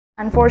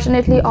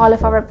Unfortunately, all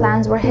of our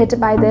plans were hit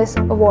by this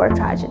war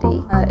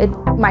tragedy. It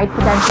might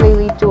potentially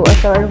lead to a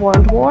third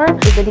world war.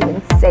 Is it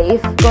even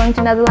safe going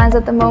to Netherlands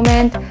at the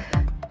moment?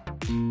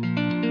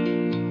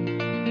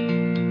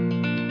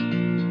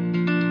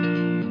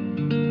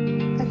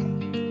 Okay.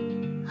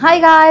 Hi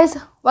guys,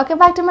 welcome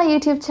back to my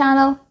YouTube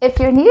channel. If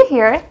you're new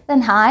here,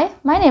 then hi,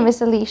 my name is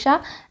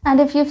Alicia, and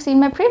if you've seen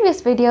my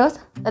previous videos,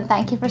 then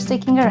thank you for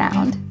sticking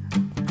around.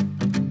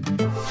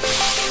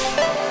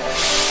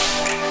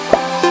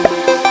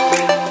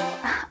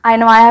 I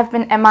know I have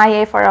been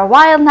MIA for a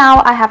while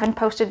now. I haven't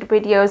posted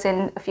videos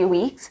in a few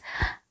weeks.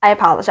 I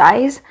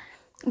apologize.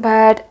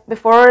 But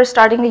before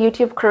starting the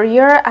YouTube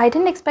career, I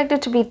didn't expect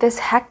it to be this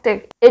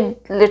hectic.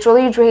 It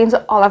literally drains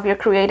all of your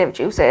creative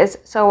juices.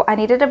 So I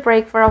needed a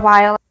break for a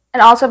while.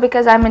 And also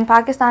because I'm in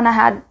Pakistan, I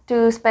had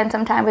to spend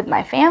some time with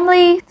my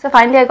family. So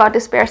finally I got to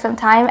spare some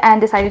time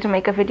and decided to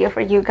make a video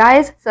for you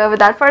guys. So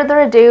without further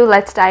ado,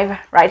 let's dive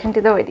right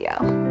into the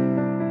video.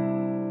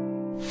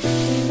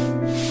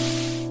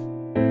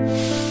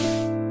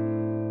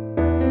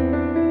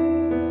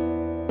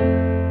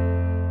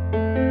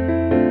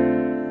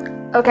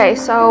 Okay,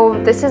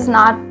 so this is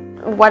not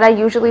what I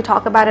usually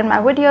talk about in my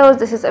videos.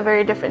 This is a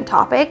very different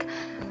topic.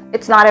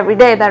 It's not every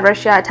day that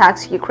Russia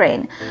attacks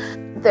Ukraine.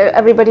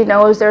 Everybody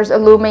knows there's a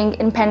looming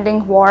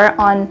impending war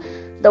on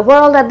the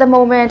world at the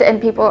moment, and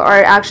people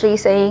are actually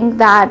saying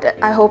that,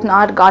 I hope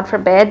not, God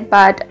forbid,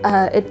 but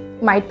it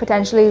might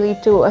potentially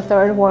lead to a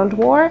third world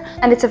war,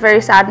 and it's a very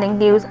saddening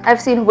news.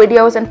 I've seen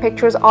videos and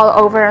pictures all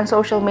over on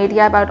social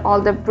media about all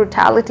the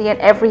brutality and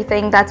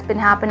everything that's been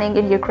happening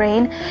in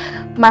Ukraine.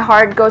 My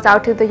heart goes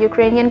out to the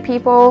Ukrainian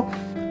people.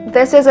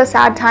 This is a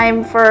sad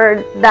time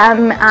for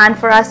them and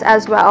for us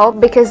as well,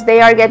 because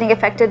they are getting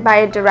affected by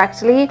it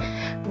directly,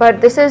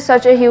 but this is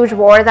such a huge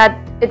war that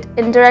it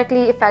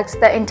indirectly affects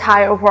the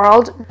entire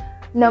world.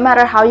 No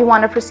matter how you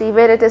want to perceive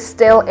it, it is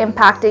still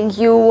impacting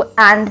you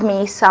and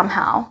me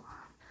somehow.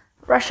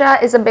 Russia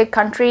is a big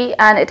country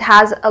and it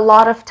has a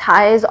lot of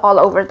ties all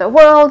over the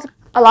world.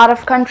 A lot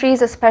of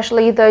countries,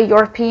 especially the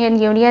European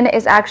Union,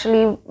 is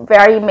actually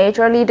very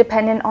majorly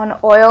dependent on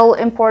oil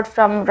import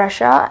from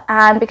Russia,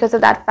 and because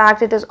of that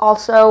fact, it is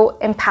also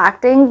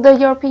impacting the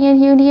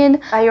European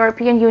Union. By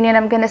European Union,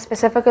 I'm going to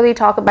specifically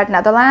talk about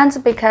Netherlands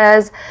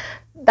because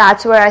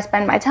that's where I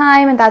spend my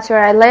time and that's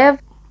where I live.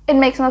 It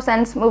makes no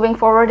sense moving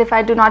forward if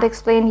I do not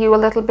explain you a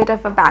little bit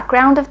of a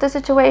background of the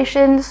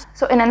situations.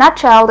 So in a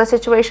nutshell, the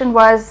situation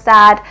was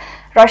that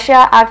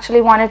Russia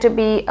actually wanted to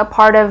be a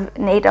part of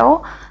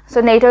NATO. So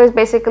NATO is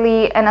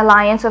basically an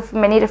alliance of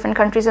many different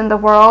countries in the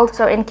world.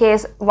 So in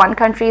case one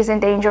country is in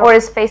danger or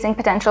is facing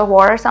potential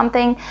war or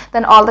something,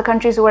 then all the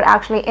countries who are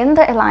actually in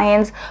the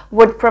alliance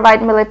would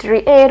provide military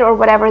aid or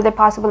whatever they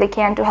possibly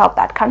can to help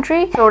that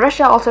country. So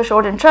Russia also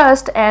showed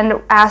interest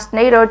and asked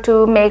NATO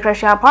to make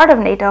Russia a part of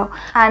NATO.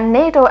 And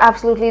NATO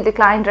absolutely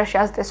declined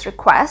this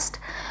request.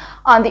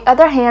 On the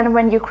other hand,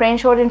 when Ukraine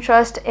showed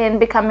interest in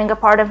becoming a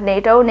part of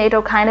NATO,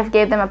 NATO kind of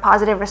gave them a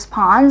positive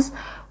response,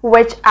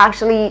 which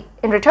actually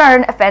in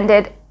return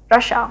offended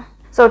Russia.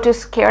 So to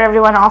scare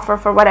everyone off or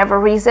for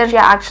whatever reason, Russia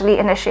actually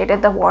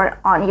initiated the war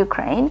on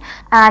Ukraine.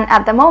 And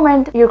at the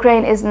moment,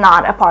 Ukraine is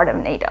not a part of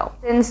NATO.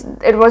 Since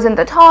it was in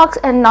the talks,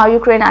 and now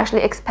Ukraine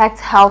actually expects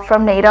help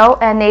from NATO,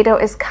 and NATO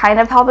is kind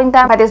of helping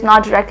them, but is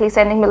not directly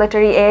sending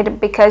military aid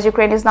because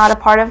Ukraine is not a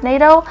part of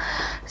NATO.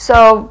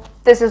 So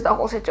this is the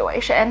whole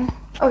situation.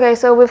 Okay,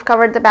 so we've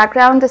covered the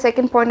background. The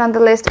second point on the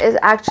list is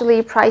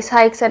actually price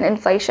hikes and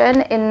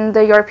inflation in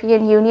the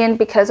European Union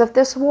because of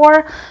this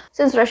war.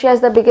 Since Russia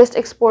is the biggest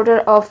exporter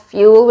of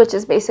fuel, which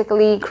is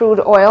basically crude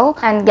oil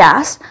and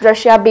gas,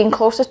 Russia being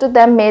closest to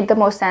them made the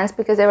most sense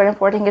because they were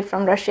importing it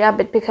from Russia.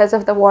 But because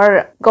of the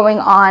war going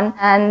on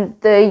and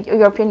the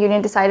European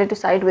Union decided to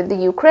side with the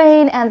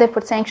Ukraine, and they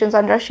put sanctions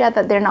on Russia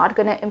that they're not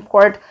going to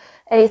import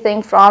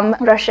anything from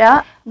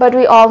Russia. But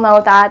we all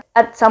know that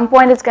at some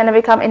point it's going to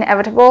become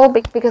inevitable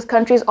because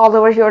countries all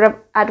over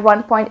Europe at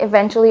one point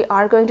eventually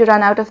are going to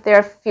run out of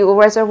their fuel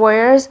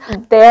reservoirs.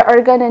 They are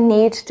going to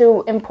need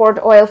to import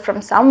oil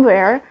from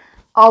somewhere.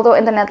 Although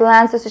in the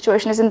Netherlands, the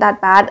situation isn't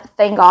that bad.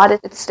 Thank God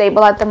it's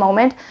stable at the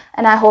moment,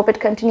 and I hope it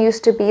continues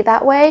to be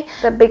that way.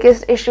 The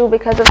biggest issue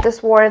because of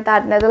this war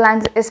that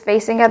Netherlands is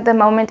facing at the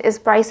moment is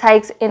price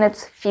hikes in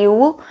its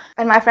fuel.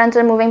 And my friends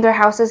are moving their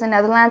houses in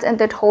Netherlands, and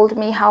they told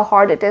me how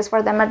hard it is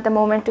for them at the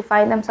moment to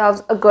find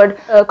themselves a good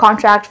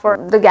contract for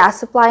the gas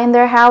supply in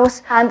their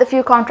house. And the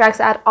few contracts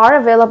that are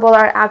available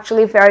are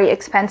actually very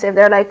expensive.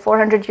 They're like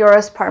 400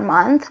 euros per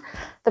month.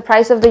 The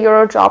price of the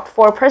euro dropped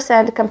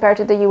 4% compared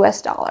to the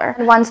US dollar.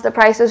 And once the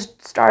prices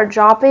start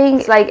dropping,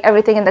 it's like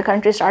everything in the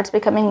country starts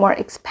becoming more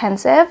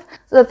expensive.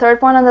 So the third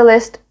point on the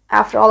list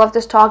after all of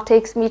this talk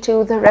takes me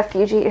to the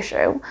refugee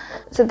issue.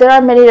 So there are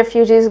many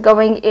refugees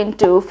going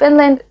into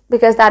Finland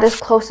because that is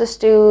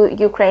closest to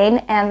Ukraine,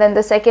 and then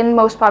the second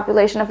most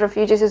population of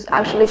refugees is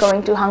actually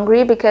going to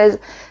Hungary because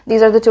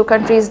these are the two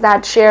countries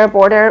that share a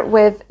border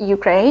with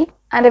Ukraine.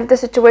 And if the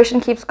situation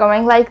keeps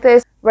going like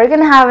this, we're going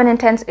to have an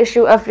intense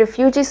issue of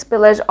refugee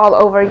spillage all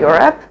over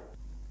Europe.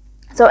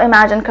 So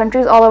imagine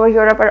countries all over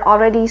Europe are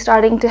already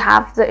starting to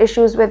have the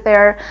issues with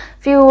their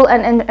fuel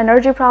and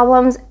energy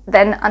problems.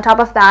 Then on top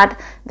of that,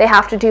 they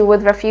have to deal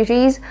with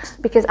refugees,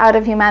 because out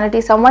of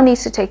humanity, someone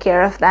needs to take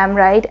care of them,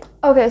 right?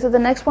 Okay, so the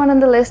next one on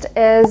the list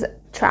is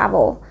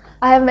travel.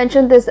 I have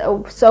mentioned this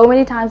so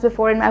many times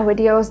before in my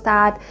videos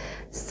that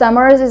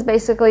summers is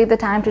basically the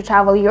time to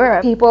travel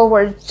Europe. People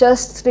were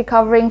just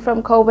recovering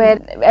from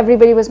COVID.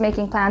 Everybody was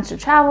making plans to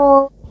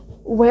travel.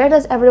 Where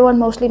does everyone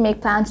mostly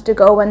make plans to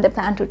go when they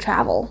plan to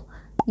travel?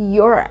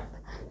 Europe.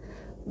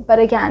 But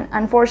again,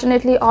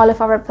 unfortunately, all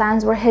of our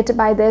plans were hit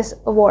by this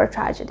war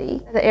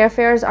tragedy. The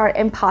airfares are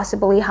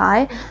impossibly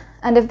high,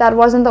 and if that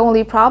wasn't the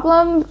only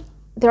problem,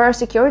 there are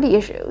security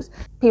issues.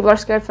 People are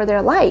scared for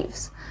their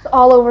lives.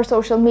 All over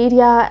social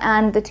media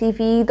and the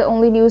TV, the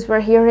only news we're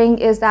hearing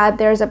is that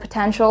there's a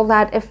potential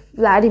that if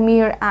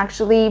Vladimir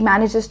actually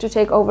manages to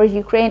take over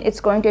Ukraine,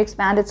 it's going to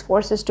expand its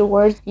forces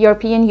towards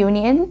European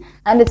Union,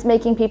 and it's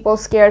making people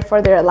scared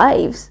for their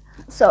lives.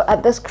 So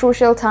at this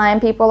crucial time,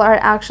 people are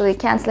actually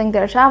canceling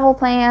their travel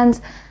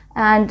plans.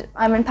 And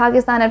I'm in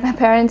Pakistan at my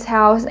parents'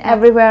 house.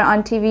 Everywhere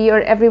on TV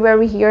or everywhere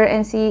we hear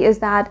and see is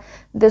that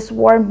this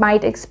war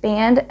might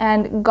expand,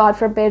 and God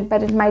forbid,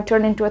 but it might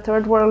turn into a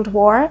third world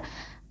war.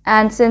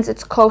 And since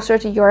it's closer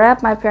to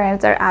Europe, my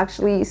parents are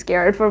actually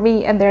scared for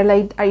me, and they're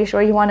like, are you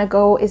sure you want to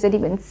go? Is it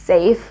even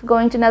safe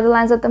going to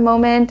Netherlands at the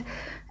moment?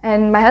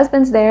 And my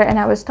husband's there, and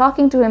I was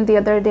talking to him the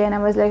other day, and I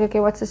was like, okay,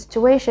 what's the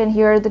situation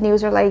here? The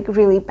news are like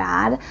really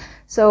bad,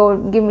 so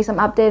give me some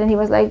update. And he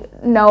was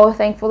like, no,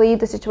 thankfully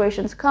the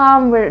situation's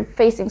calm. We're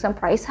facing some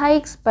price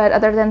hikes, but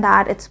other than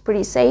that, it's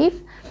pretty safe.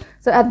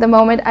 So at the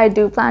moment, I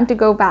do plan to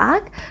go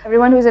back.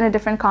 Everyone who's in a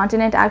different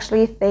continent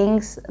actually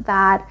thinks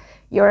that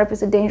Europe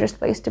is a dangerous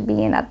place to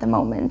be in at the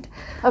moment.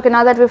 Okay,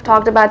 now that we've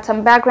talked about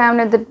some background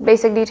and the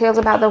basic details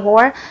about the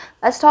war,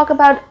 let's talk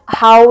about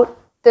how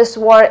this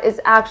war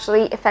is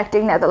actually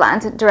affecting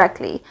Netherlands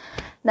directly.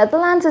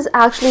 Netherlands is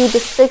actually the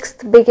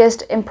 6th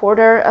biggest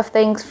importer of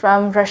things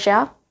from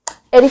Russia.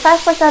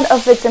 85%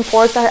 of its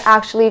imports are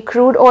actually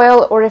crude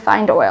oil or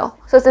refined oil.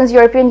 So since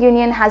European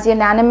Union has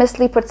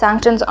unanimously put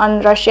sanctions on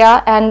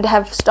Russia and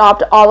have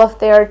stopped all of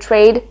their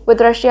trade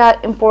with Russia,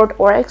 import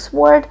or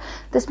export,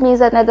 this means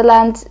that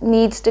Netherlands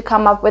needs to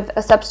come up with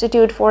a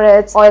substitute for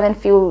its oil and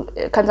fuel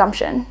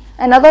consumption.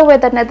 Another way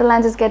that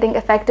Netherlands is getting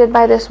affected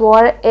by this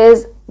war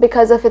is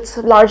because of its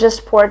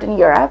largest port in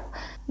Europe,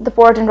 the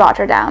port in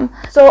Rotterdam.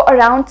 So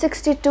around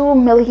 62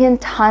 million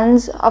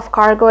tons of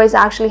cargo is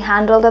actually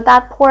handled at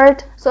that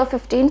port. So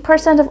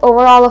 15% of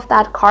overall of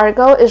that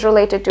cargo is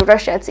related to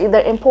Russia. It's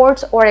either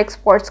imports or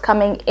exports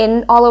coming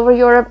in all over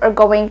Europe or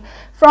going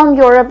from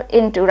Europe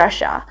into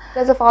Russia.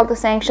 Because of all the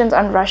sanctions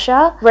on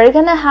Russia, we're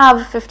gonna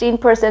have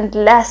 15%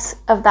 less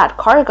of that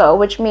cargo,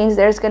 which means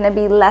there's gonna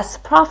be less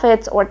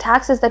profits or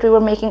taxes that we were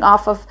making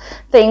off of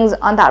things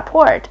on that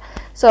port.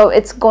 So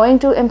it's going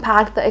to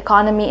impact the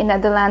economy in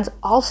Netherlands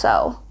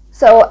also.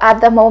 So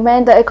at the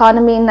moment, the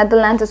economy in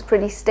Netherlands is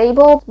pretty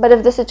stable, but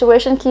if the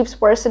situation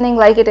keeps worsening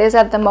like it is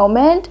at the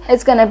moment,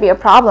 it's going to be a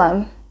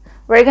problem.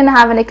 We're going to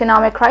have an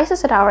economic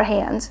crisis at our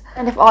hands.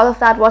 And if all of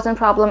that wasn't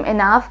problem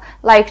enough,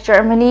 like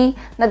Germany,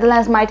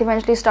 Netherlands might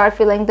eventually start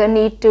feeling the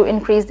need to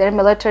increase their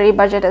military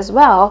budget as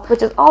well,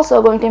 which is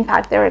also going to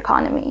impact their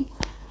economy.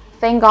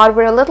 Thank God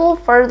we're a little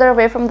further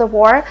away from the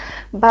war,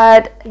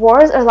 but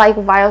wars are like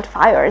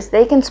wildfires.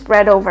 They can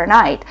spread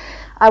overnight.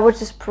 I would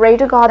just pray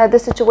to God that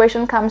this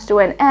situation comes to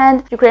an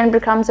end, Ukraine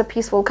becomes a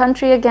peaceful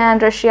country again,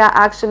 Russia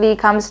actually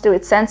comes to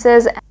its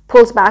senses and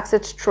pulls back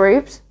its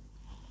troops.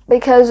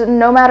 Because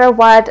no matter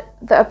what,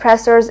 the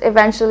oppressors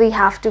eventually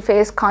have to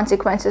face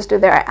consequences to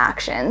their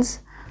actions.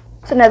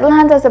 So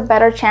Netherlands has a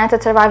better chance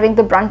at surviving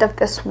the brunt of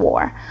this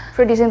war.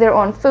 Producing their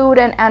own food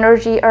and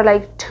energy are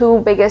like two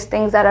biggest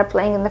things that are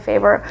playing in the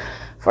favor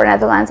for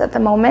Netherlands at the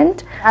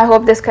moment. I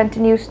hope this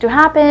continues to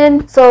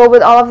happen. So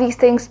with all of these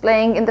things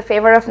playing in the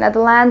favor of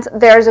Netherlands,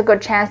 there's a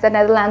good chance that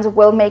Netherlands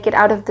will make it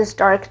out of this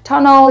dark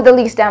tunnel with the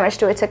least damage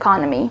to its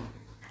economy.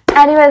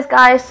 Anyways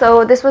guys,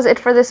 so this was it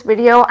for this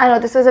video. I know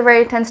this is a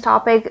very intense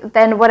topic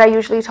than what I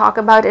usually talk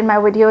about in my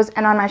videos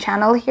and on my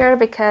channel here,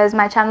 because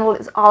my channel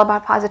is all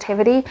about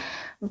positivity,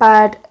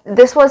 but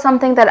this was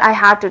something that I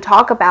had to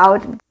talk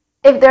about.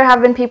 If there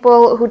have been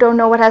people who don't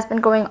know what has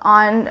been going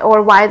on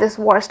or why this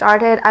war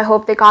started, I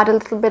hope they got a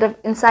little bit of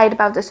insight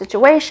about the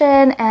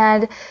situation,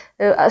 and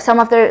some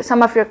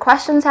of your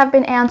questions have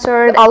been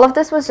answered. All of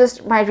this was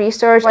just my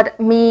research, what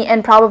me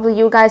and probably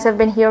you guys have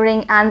been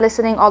hearing and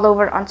listening all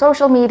over on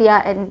social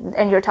media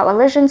and your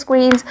television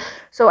screens.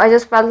 So I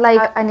just felt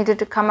like I needed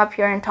to come up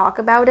here and talk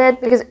about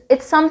it, because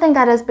it's something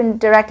that has been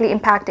directly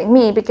impacting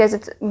me, because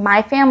it's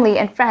my family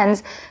and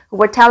friends who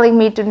were telling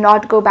me to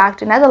not go back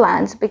to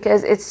Netherlands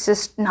because it's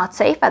just not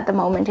safe at the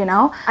moment, you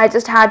know. I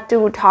just had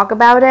to talk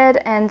about it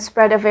and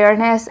spread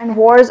awareness. And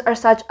wars are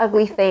such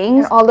ugly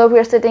things. And although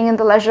we're sitting in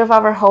the leisure of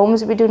our homes,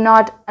 we do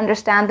not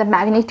understand the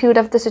magnitude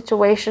of the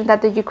situation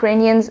that the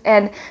Ukrainians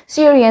and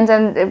Syrians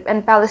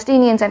and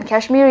Palestinians and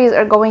Kashmiris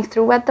are going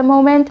through at the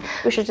moment.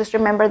 We should just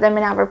remember them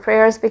in our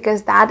prayers,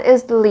 because that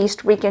is the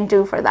least we can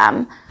do for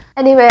them.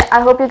 Anyway,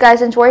 I hope you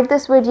guys enjoyed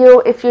this video.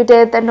 If you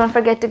did, then don't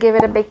forget to give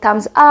it a big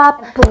thumbs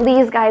up.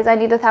 Please guys, I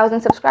need 1,000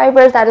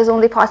 subscribers. That is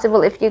only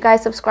possible if you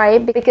guys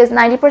subscribe, because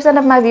 90%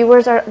 of my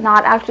viewers are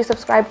not actually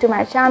subscribed to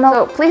my channel.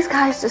 So please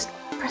guys, just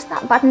press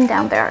that button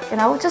down there, you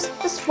know,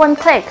 just one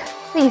click.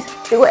 Please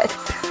do it.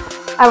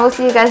 I will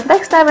see you guys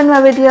next time in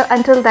my video.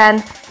 Until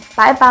then,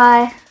 bye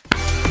bye.